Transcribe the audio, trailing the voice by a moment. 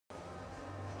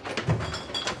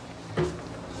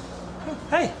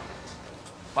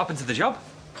What happened to the job?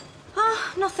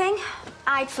 Oh, nothing.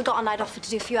 I'd forgotten I'd offered to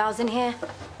do a few hours in here.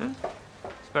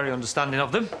 It's very understanding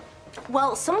of them.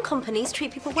 Well, some companies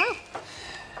treat people well.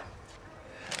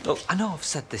 Look, I know I've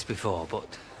said this before,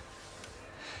 but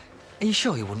are you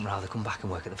sure you wouldn't rather come back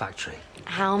and work at the factory?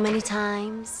 How many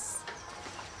times?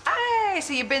 Aye,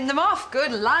 so you bin them off.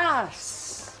 Good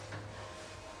lass.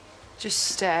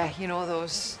 Just, you know,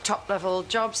 those top-level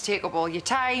jobs take up all your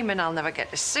time and I'll never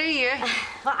get to see you.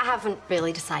 Well, I haven't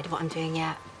really decided what I'm doing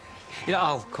yet. You know,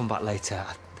 I'll come back later.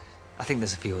 I think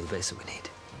there's a few other bits that we need.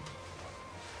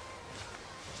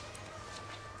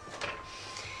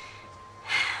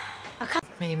 I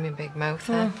can't... Me and my big mouth,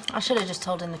 huh? I should have just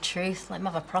told him the truth. Let him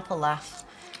have a proper laugh.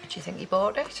 Do you think he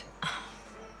bought it?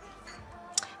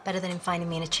 Better than him finding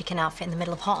me in a chicken outfit in the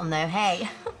middle of Houghton, though, hey?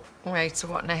 Right, so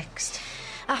what next?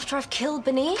 After I've killed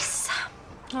Bernice,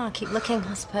 I'll keep looking,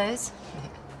 I suppose.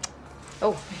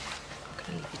 Oh, I'm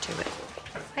gonna leave you to it.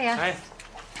 Hiya. Hey.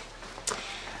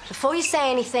 Before you say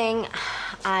anything,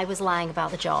 I was lying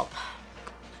about the job.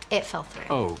 It fell through.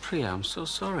 Oh, Priya, I'm so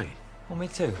sorry. Well, me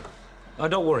too. Oh,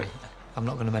 don't worry. I'm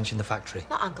not going to mention the factory.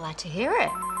 Well, I'm glad to hear it.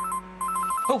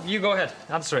 Oh, you go ahead.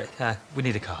 Answer it. We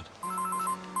need a card.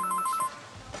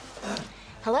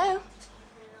 Hello?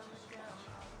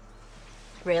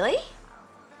 Really?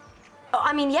 Oh,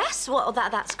 I mean, yes. Well,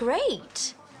 that's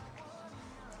great.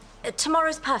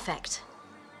 Tomorrow's perfect.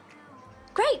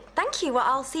 Great, thank you. Well,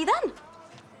 I'll see you then.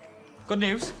 Good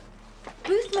news.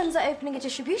 Boothman's are opening a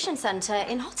distribution centre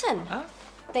in Houghton. Huh?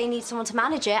 They need someone to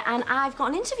manage it, and I've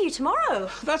got an interview tomorrow.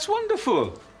 That's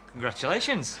wonderful.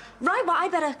 Congratulations. Right, well, I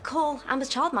better call Amber's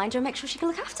childminder and make sure she can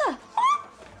look after.